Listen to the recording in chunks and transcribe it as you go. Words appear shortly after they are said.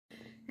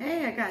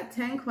Hey, I got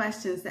 10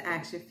 questions to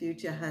ask your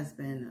future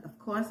husband. Of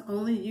course,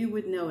 only you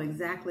would know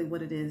exactly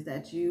what it is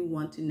that you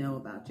want to know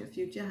about your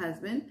future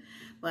husband.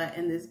 But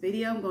in this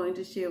video, I'm going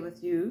to share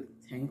with you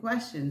 10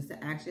 questions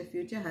to ask your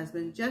future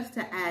husband just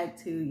to add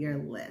to your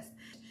list.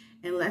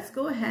 And let's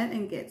go ahead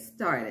and get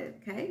started,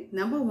 okay?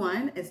 Number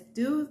one is,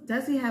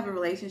 does he have a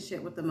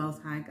relationship with the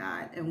Most High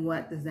God? And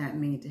what does that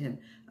mean to him?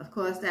 Of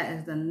course, that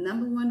is the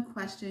number one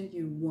question.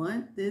 You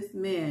want this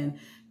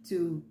man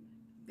to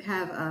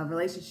have a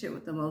relationship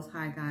with the Most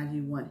High God.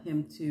 You want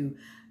him to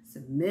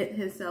submit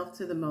himself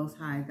to the Most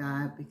High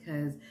God,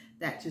 because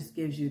that just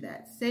gives you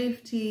that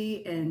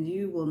safety, and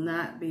you will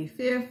not be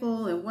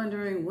fearful and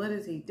wondering what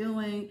is he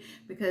doing,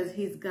 because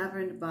he's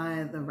governed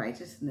by the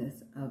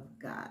righteousness of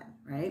God,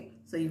 right?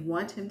 So you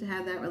want him to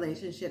have that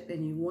relationship,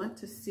 and you want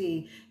to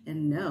see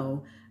and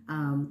know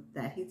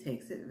that he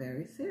takes it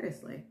very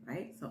seriously,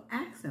 right? So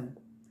ask him,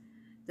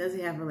 does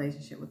he have a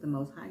relationship with the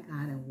Most High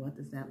God, and what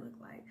does that look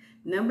like?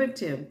 Number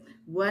two,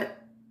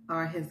 what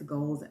are his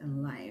goals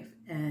in life,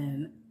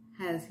 and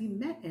has he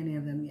met any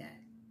of them yet,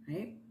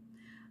 right?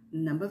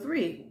 Number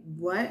three,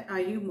 what are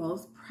you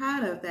most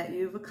proud of that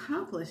you've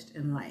accomplished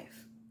in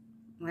life,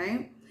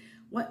 right?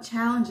 What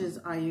challenges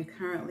are you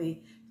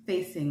currently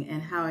facing,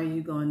 and how are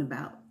you going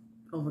about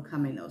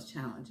overcoming those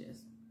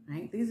challenges,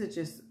 right? These are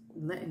just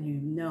letting you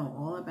know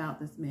all about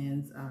this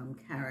man's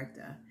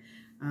character.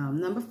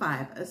 Number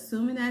five,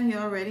 assuming that he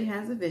already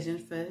has a vision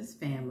for his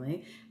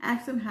family,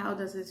 ask him, how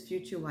does his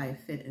future wife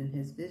fit in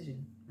his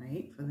vision,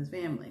 right, for his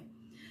family?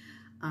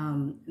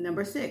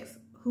 Number six,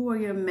 who are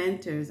your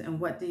mentors, and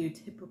what do you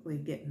typically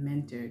get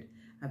mentored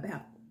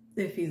about,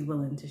 if he's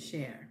willing to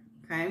share,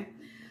 okay?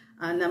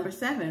 Number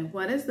seven,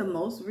 what is the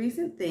most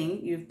recent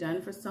thing you've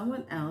done for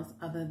someone else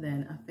other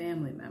than a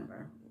family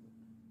member?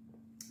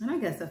 And I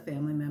guess a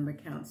family member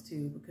counts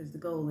too, because the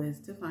goal is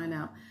to find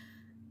out,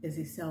 is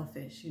he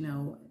selfish? You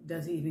know,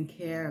 does he even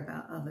care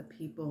about other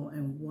people,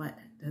 and what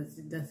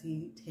does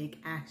he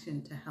take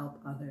action to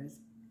help others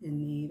in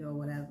need or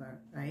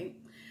whatever, right?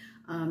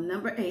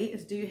 Number eight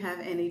is, do you have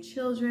any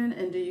children,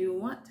 and do you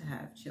want to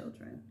have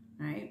children,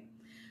 right?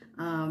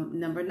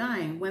 Number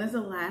nine, when is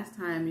the last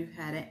time you've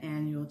had an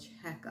annual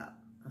checkup,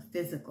 a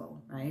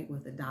physical, right,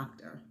 with a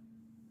doctor,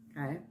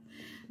 okay?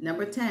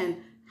 Number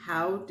 10,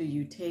 how do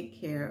you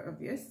take care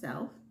of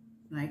yourself?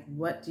 Like,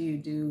 what do you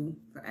do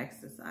for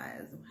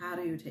exercise? How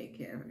do you take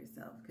care of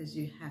yourself? Because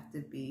you have to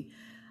be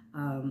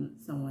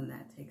someone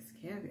that takes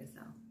care of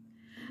yourself.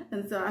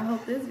 And so I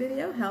hope this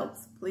video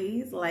helps.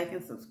 Please like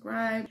and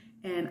subscribe,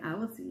 and I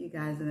will see you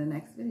guys in the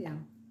next video.